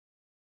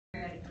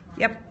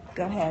Yep,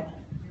 go ahead.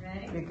 You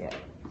ready? You're good.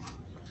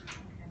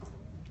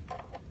 All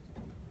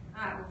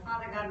right, well,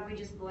 Father God, we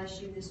just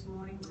bless you this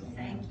morning. We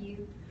thank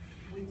you.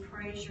 We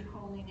praise your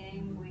holy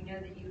name. We know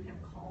that you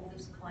have called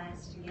this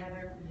class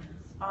together.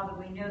 Father,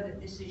 we know that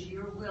this is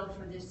your will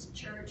for this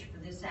church, for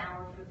this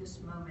hour, for this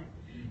moment.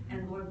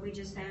 And Lord, we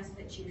just ask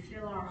that you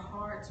fill our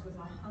hearts with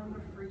a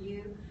hunger for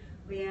you.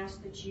 We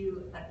ask that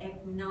you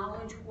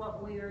acknowledge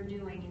what we are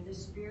doing in the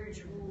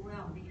spiritual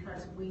realm,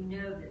 because we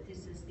know that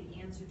this is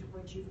the answer to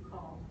what you've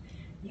called.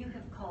 You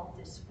have called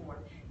this forth.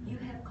 You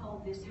have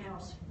called this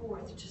house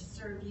forth to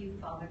serve you,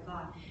 Father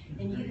God.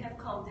 And you have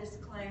called this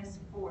class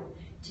forth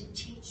to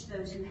teach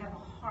those who have a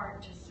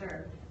heart to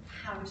serve,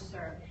 how to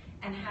serve,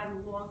 and how to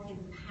walk in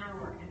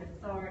power and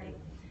authority.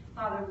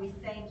 Father, we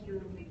thank you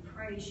and we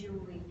praise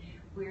you.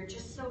 We are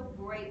just so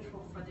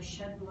grateful for the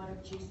shed blood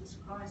of Jesus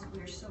Christ.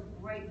 We are so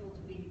grateful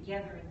to be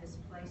together in this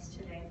place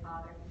today,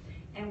 Father.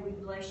 And we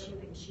bless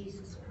you in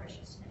Jesus'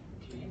 precious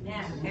name.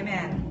 Amen.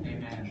 Amen.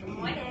 Amen. Good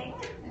morning.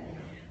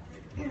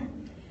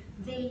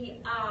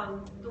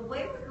 The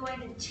way we're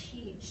going to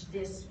teach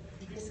this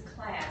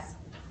class,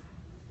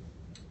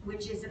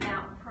 which is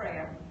about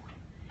prayer,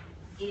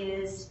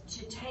 is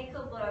to take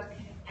a look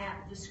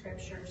at the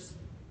scriptures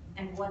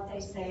and what they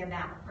say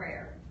about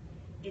prayer.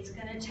 It's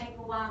going to take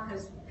a while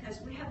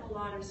because we have a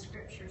lot of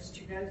scriptures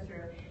to go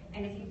through.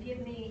 And if you give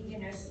me,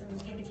 some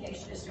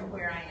indication as to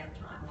where I am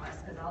time-wise,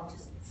 because I'll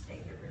just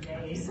stay here for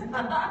days.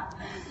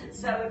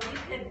 So if you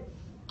could,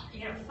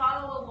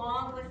 follow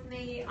along with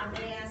me. I'm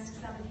going to ask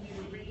some of you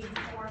to read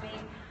for me.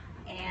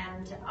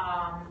 And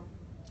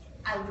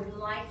I would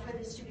like for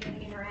this to be an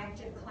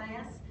interactive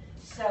class.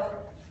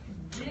 So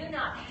do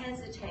not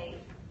hesitate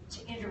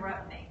to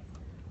interrupt me.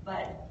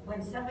 But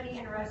when somebody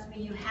interrupts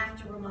me, you have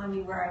to remind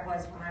me where I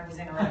was when I was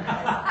interrupted,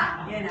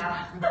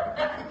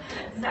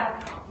 So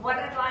what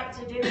I'd like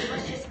to do is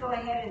let's just go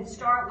ahead and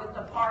start with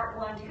the part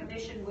 1,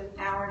 commissioned with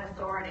power and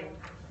authority.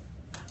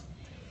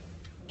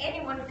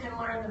 Anyone can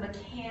learn the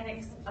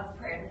mechanics of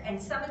prayer.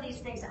 And some of these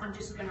things I'm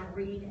just going to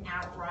read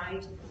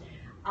outright.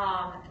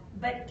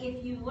 But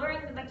if you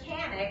learn the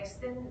mechanics,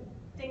 then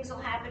things will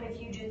happen if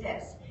you do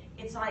this.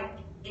 It's like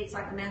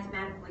a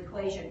mathematical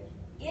equation.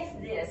 If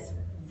this,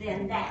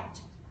 then that.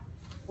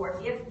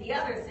 Or if the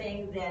other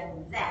thing,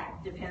 then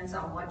that. Depends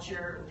on what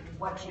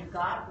you've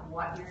got,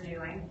 what you're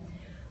doing.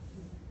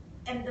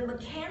 And the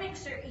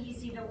mechanics are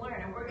easy to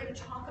learn, and we're going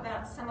to talk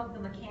about some of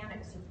the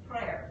mechanics of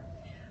prayer.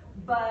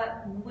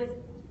 But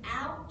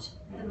without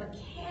the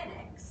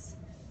mechanics,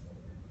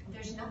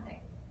 there's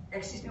nothing.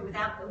 Excuse me,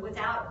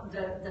 without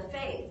the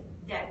faith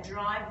that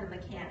drive the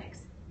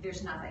mechanics,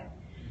 there's nothing.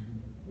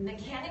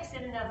 Mechanics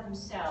in and of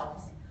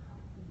themselves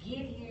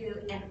give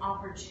you an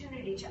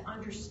opportunity to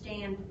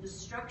understand the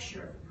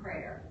structure of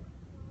prayer.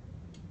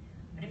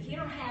 But if you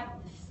don't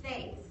have the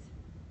faith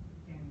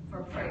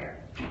for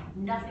prayer,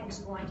 nothing's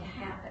going to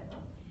happen.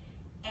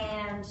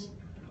 And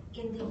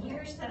in the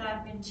years that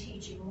I've been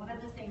teaching, one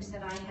of the things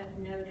that I have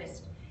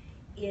noticed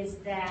is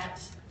that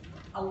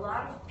a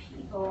lot of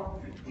people,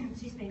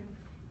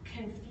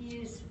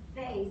 confuse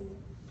faith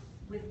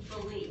with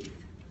belief.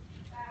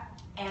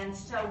 And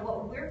so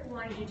what we're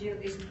going to do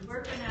is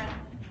we're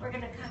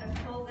going to kind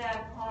of pull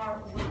that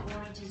apart. We're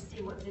going to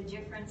see what the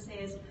difference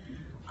is.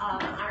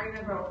 I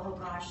remember,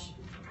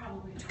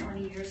 probably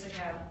 20 years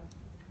ago,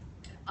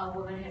 a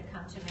woman had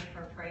come to me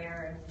for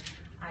prayer, and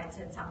I had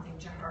said something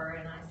to her,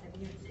 and I said,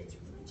 it's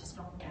really just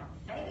all about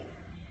faith.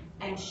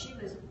 And she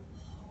was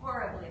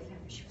horribly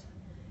offended. She was like,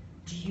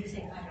 do you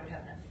think I don't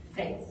have enough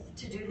faith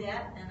to do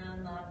that? And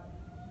I'm like,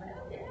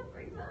 well, yeah,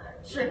 pretty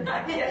much.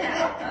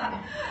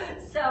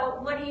 So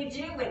what do you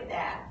do with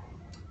that?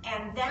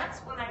 And that's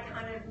when I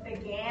kind of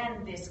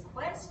began this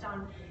quest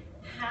on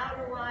how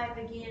do I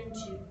begin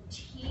to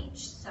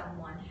teach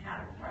someone how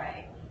to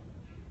pray.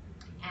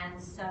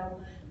 And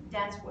so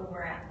that's where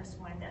we're at this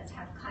morning. That's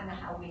how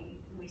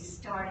we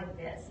started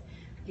this,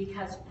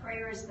 because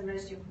prayer is the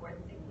most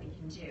important thing we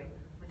can do.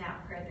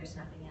 Without prayer, there's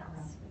nothing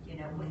else.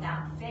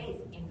 Without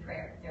faith in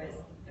prayer,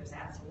 there's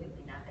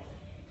absolutely nothing.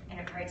 And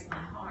it breaks my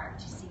heart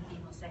to see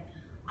people say,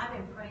 I've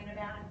been praying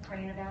about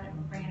it,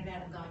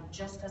 and God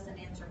just doesn't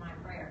answer my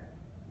prayer.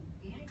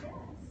 Yeah, he does.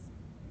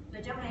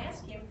 But don't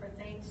ask him for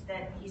things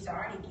that he's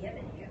already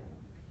given you.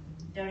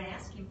 Don't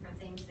ask him for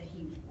things that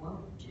he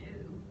won't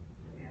do.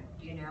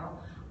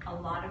 A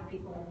lot of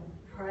people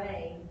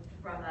pray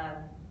from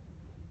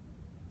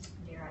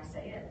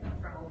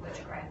from a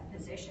witchcraft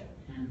position.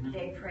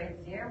 They pray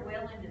their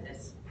will into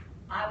this.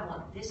 I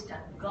want this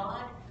done.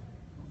 God,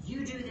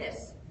 you do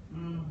this.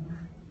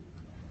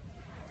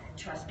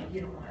 Trust me,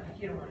 you don't want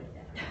to do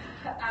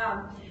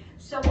that.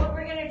 So what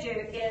we're going to do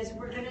is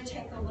we're going to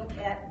take a look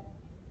at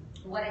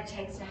what it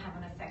takes to have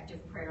an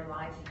effective prayer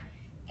life.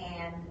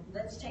 And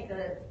let's take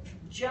a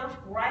jump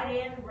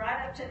right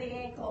up to the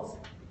ankles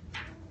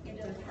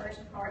into the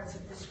first parts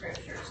of the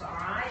scriptures. All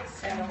right,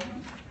 so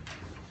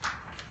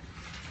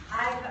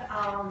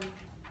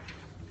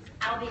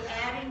I'll be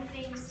adding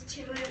things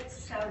to it,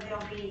 so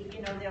there'll be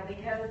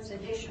notes,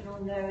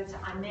 additional notes.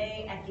 I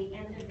may, at the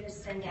end of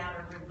this, send out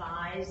a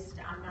revised.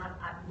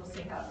 We'll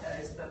see how it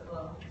goes, but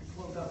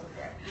we'll go from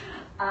there.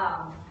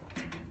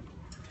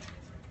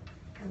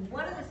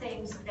 One of the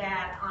things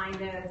that I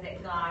know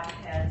that God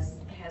has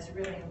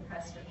really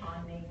impressed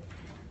upon me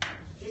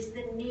is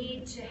the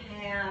need to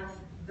have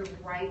the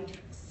right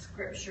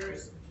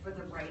scriptures for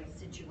the right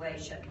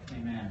situation.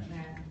 Amen.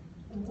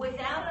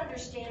 Without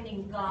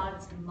understanding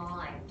God's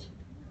mind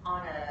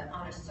on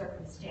a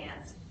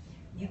circumstance,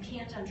 you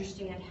can't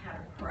understand how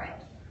to pray.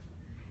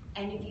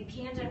 And if you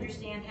can't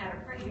understand how to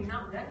pray, you're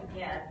not going to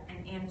get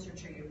an answer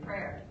to your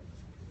prayer.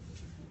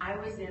 I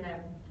was in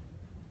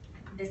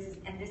this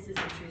is a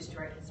true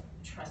story, because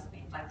trust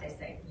me, like they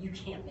say, you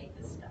can't make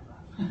this stuff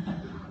up.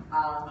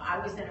 I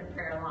was in a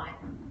prayer line.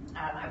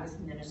 I was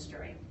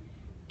ministering,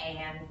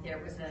 and there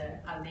was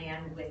a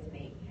man with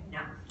me.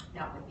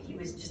 Not with me. He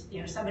was just,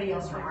 somebody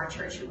else from our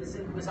church who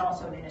was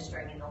also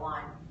ministering in the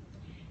line.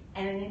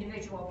 And an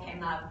individual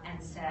came up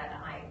and said,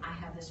 I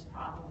have this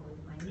problem with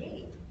my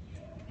knee.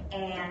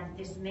 And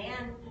this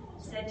man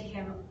said to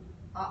him,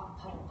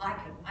 Paul, I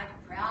could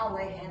pray. I'll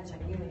lay hands on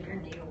you and your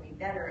knee will be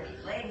better. He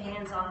laid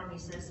hands on him. He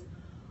says,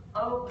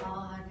 oh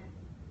God,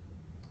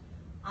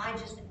 I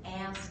just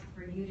ask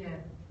for you to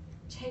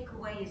take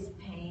away his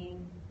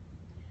pain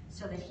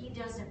so that he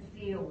doesn't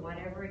feel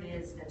whatever it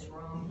is that's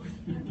wrong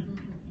with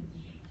him.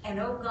 And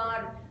oh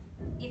God,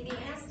 if he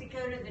has to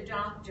go to the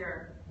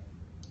doctor,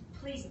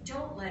 please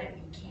don't let it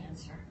be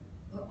cancer.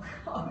 Oh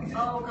God, please,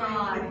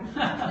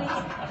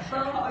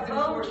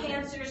 bone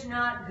cancer's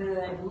not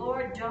good.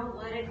 Lord, don't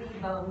let it be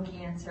bone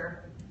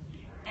cancer.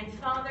 And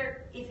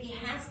Father, if he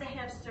has to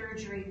have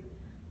surgery,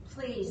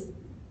 please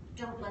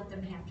don't let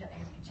them have to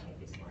amputate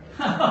his leg.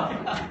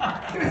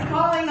 He was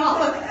calling all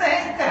the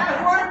things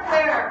that weren't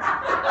there.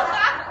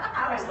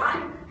 I was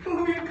like,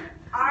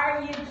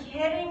 are you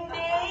kidding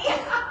me?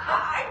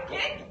 Are you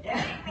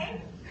kidding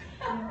me?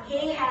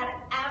 He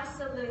had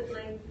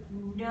absolutely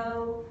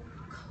no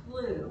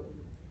clue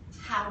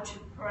how to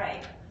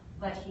pray,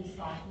 but he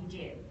thought he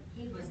did.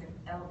 He was an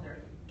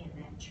elder in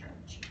that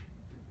church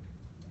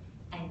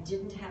and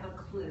didn't have a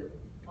clue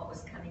what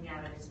was coming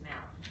out of his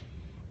mouth.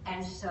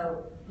 And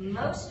so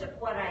most of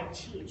what I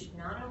teach,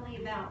 not only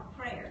about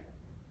prayer,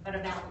 but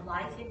about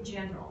life in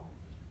general,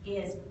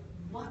 is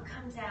what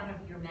comes out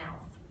of your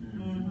mouth.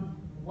 Mm-hmm.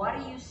 What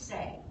do you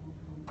say?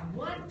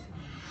 What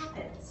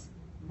happens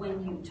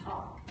when you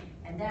talk?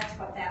 And that's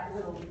what that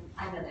little,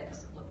 I know that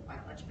doesn't look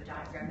like much of a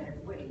diagram, but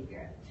everybody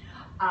here.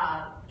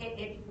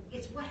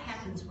 It's what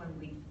happens when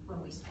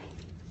we speak.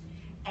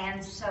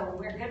 And so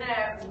we're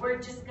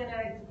just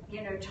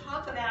gonna,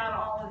 talk about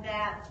all of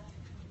that.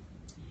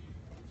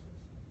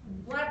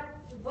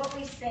 What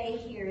we say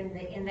here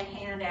in the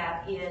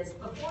handout is,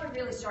 before we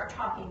really start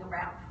talking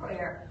about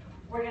prayer,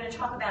 we're going to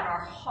talk about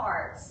our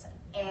hearts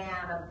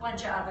and a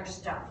bunch of other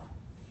stuff.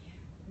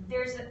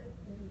 There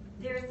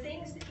are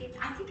things,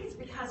 I think it's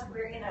because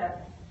we're in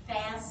a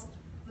fast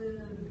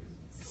food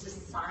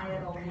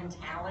societal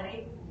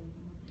mentality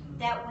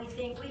that we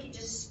think we can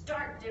just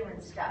start doing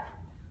stuff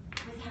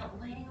without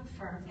laying a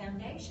firm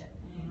foundation.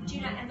 Do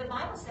you know, and the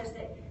Bible says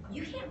that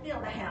you can't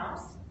build a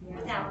house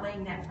without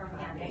laying that firm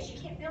foundation.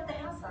 You can't build a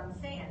house on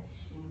sand.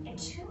 And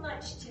too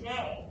much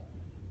today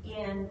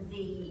in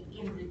the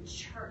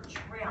church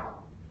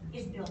realm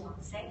is built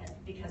on sand,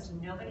 because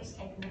nobody's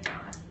taken the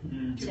time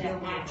to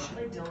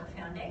actually build a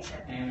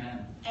foundation.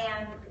 Amen.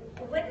 And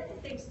one of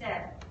the things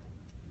that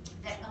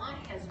God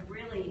has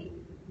really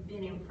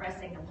been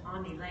impressing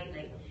upon me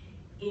lately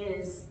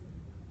is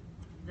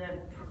the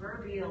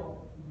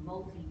proverbial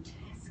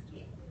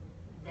multitasking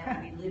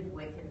that we live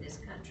with in this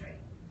country.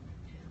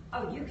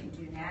 Oh, you can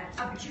do that.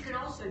 Oh, but you can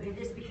also do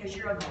this because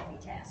you're a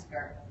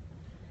multitasker.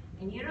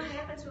 And you know what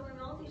happens when we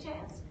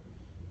multitask?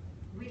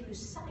 We lose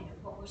sight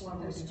of what we're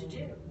supposed to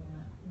do.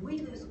 We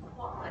lose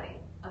quality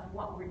of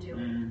what we're doing.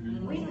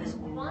 Mm-hmm. We lose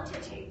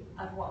quantity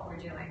of what we're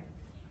doing.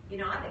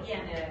 I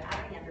began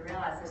to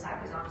realize this.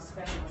 I was on a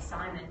special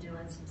assignment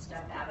doing some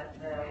stuff out at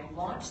the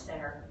launch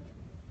center.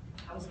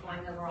 I was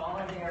going over all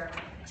of their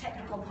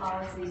technical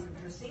policies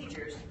and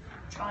procedures,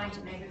 trying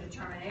to make a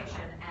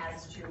determination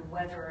as to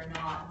whether or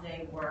not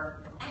they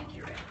were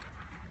accurate.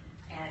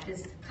 And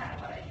this is kind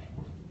of what I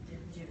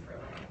do for a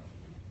living.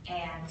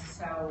 And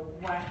so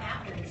what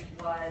happened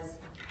was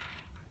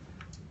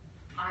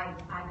I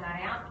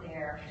got out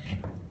there,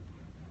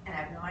 and I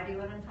have no idea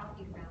what I'm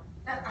talking about.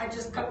 I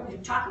just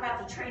talk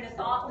about the train of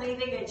thought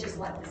leaving, it just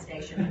left the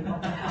station.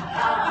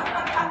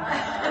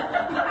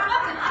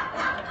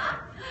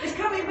 It's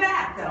coming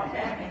back, though.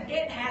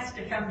 It has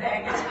to come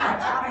back. It's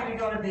probably going to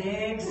go in a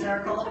big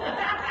circle.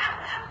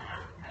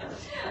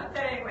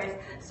 But anyways,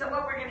 so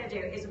what we're going to do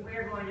is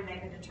we're going to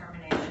make a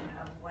determination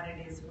of what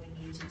it is we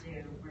need to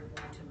do. We're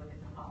going to look at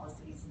the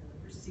policies and the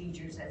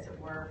procedures, as it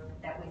were,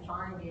 that we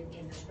find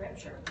in the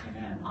scripture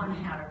on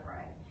how to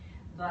pray.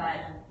 But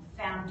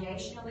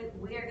foundationally,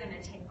 we're going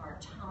to take our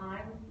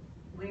time.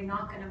 We're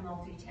not going to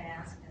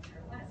multitask.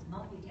 What is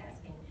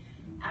multitasking?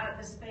 Out at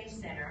the Space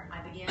Center,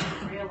 I began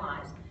to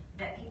realize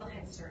that people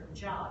had certain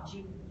jobs.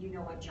 You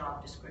know what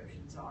job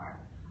descriptions are.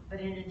 But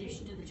in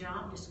addition to the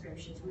job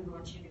descriptions, we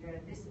want you to go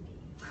to this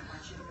meeting. We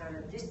want you to go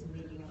to this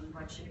meeting, and we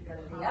want you to go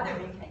to the other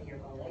meeting. Can you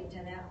relate to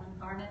that one,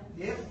 Carmen?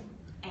 Yep.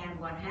 And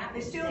what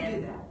happens They still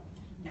then, do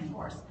that. of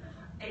course,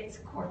 it's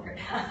corporate.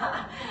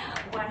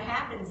 What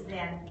happens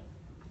then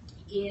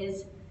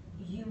is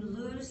you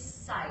lose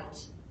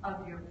sight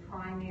of your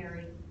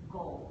primary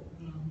goal.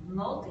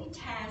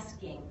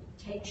 Multitasking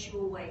takes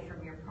you away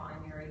from your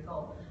primary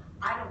goal.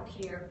 I don't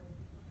care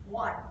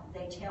what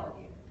they tell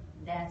you.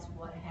 That's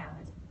what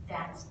happens.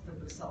 That's the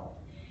result.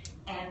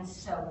 And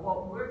so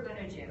what we're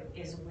going to do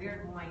is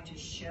we're going to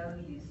show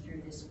you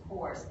through this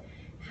course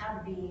how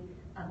to be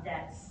of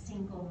that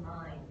single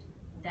mind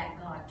that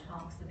God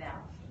talks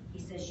about. He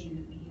says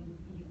you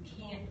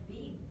can't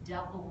be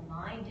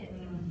double-minded.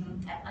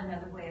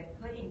 Another way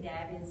of putting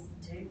that is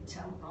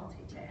don't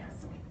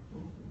multitask.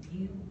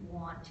 You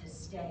want to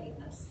stay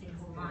of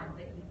single mind,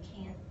 but you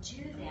can't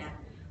do that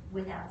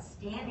without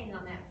standing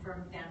on that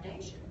firm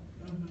foundation.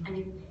 And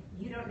if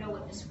you don't know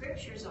what the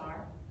scriptures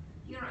are,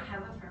 you don't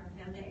have a firm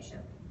foundation.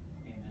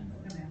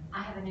 Amen.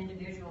 I have an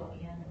individual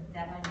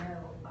that I know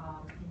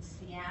in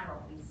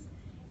Seattle.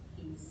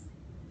 He's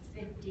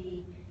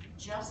 50,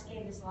 just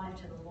gave his life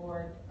to the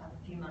Lord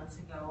a few months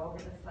ago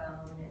over the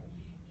phone, and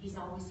he's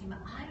always saying,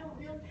 I don't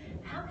really,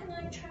 how can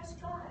I trust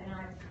God? And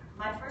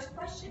my first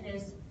question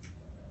is,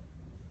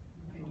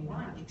 number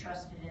one, you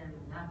trusted Him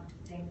enough to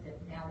think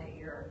that now that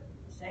you're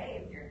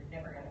saved, you're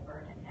never going to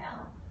burn in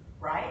hell,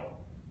 right?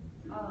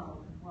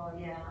 Oh, well,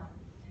 yeah.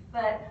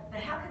 But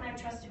how can I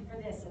trust Him for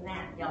this and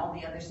that, and all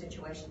the other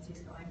situations he's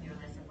going through?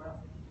 And I said,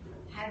 well,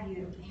 have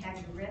you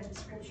read the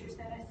scriptures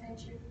that I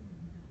sent you?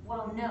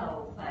 Well,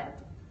 no, but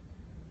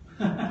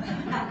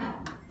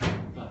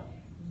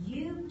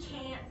you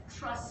can't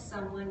trust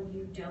someone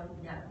you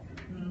don't know.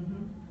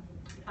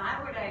 If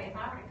I were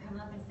to come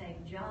up and say,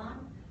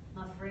 John,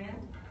 my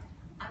friend,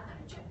 I've got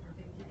a check for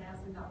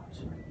 $50,000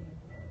 for you.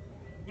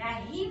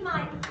 Now he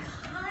might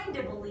kind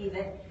of believe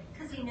it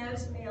because he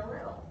knows me a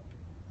little.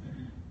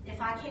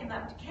 If I came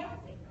up to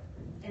Kathy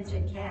and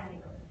said,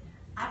 Kathy,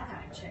 I've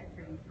got a check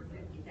for you for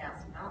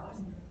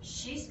 $50,000,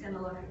 she's going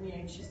to look at me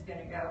and she's going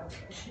to go,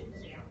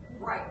 yeah,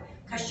 right,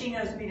 because she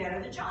knows me better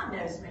than John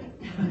knows me.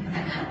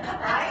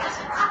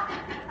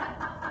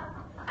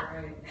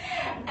 Right?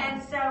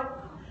 And so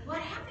what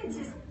happens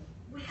is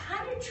we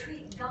kind of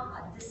treat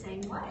God the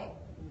same way.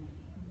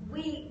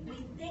 We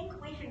think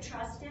we can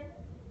trust Him.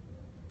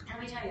 And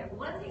let me tell you,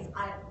 one of the things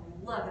I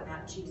love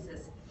about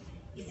Jesus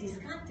is He's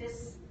got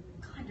this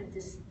kind of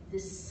this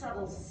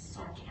subtle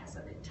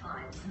sarcasm at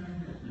times.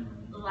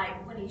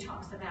 Like when He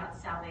talks about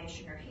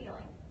salvation or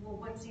healing. Well,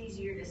 what's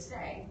easier to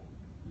say?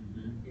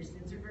 Your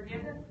sins are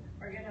forgiven,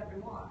 or get up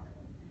and walk.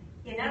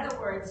 In other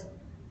words,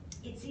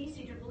 it's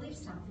easy to believe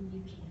something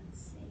you can't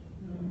see.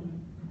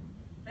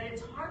 But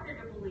it's harder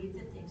to believe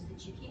the things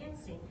that you can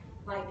see,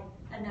 like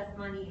enough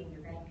money in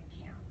your bank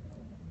account,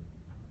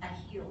 a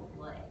healed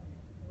leg.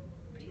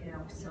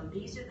 So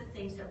these are the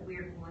things that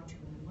we're going to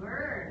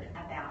learn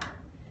about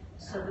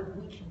so that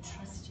we can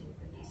trust Him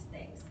for these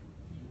things.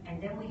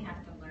 And then we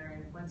have to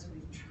learn, once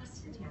we've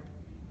trusted Him,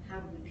 how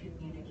do we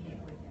communicate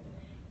with Him?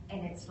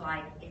 And it's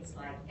like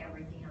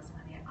everything else.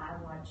 I mean, I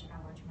watch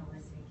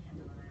Melissa and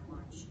Kendall, and I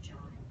watch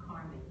John and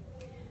Carmen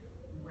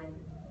when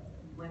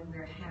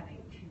we're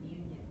having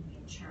communion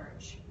in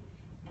church,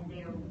 and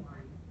they are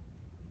one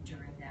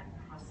during that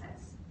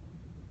process.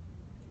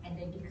 And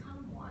they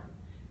become one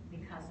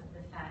because of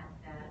the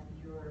fact that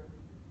you're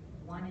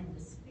one in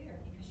the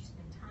Spirit, because you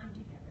spend time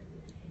together.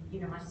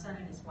 My son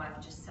and his wife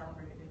just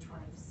celebrated their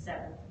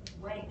 27th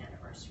wedding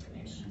anniversary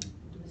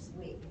this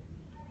week.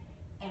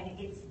 And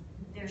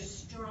they're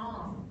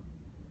strong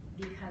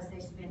because they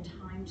spend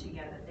time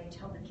together. They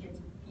tell the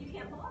kids, you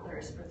can't bother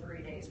us for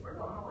 3 days. We're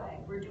going away.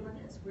 We're doing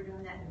this. We're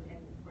doing that. And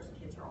of course, the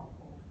kids are all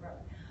cool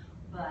forever.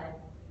 But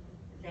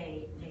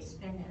they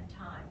spend that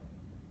time.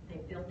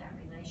 They build that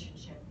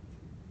relationship.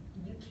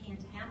 You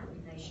can't have a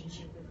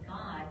relationship with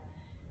God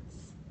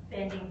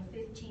spending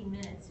 15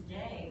 minutes a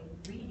day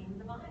reading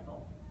the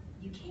Bible.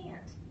 You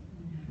can't.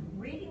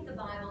 Reading the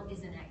Bible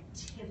is an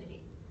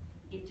activity.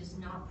 It does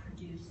not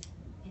produce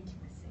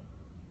intimacy.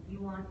 You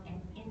want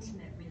an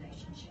intimate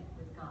relationship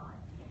with God.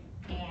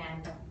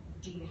 And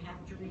do you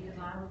have to read the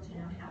Bible to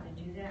know how to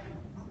do that?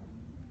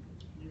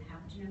 You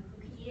have to know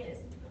who He is.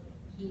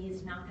 He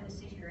is not going to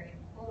sit here and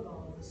quote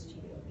all of this to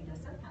you.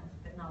 Sometimes,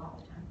 but not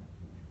all the time.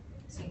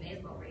 So you may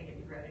as well read it.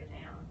 He wrote it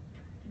down.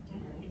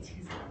 It's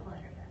His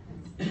letter.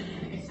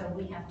 And so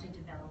we have to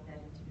develop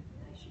that intimate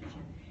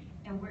relationship.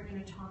 And we're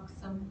going to talk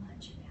so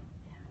much about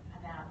that,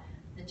 about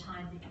the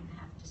time that you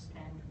have to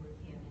spend with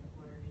Him in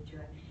order to do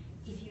it.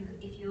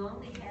 If you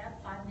only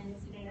have 5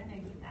 minutes a day, I know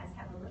you guys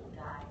have a little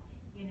guy,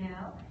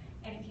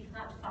 and if you've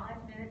got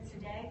 5 minutes a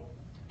day,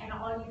 and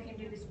all you can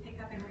do is pick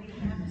up and read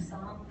half a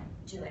psalm,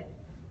 do it.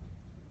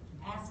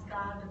 Ask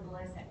God to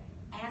bless it.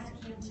 Ask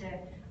Him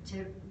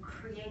to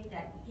create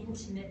that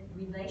intimate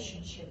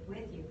relationship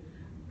with you.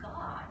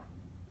 God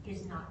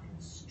is not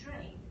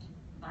constrained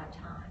by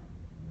time.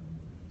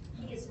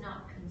 he is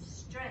not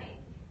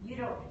constrained. You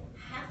don't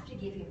have to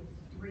give him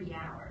 3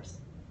 hours.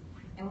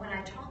 And when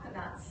I talk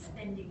about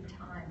spending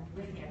time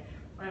with him,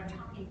 what I'm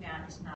talking about is not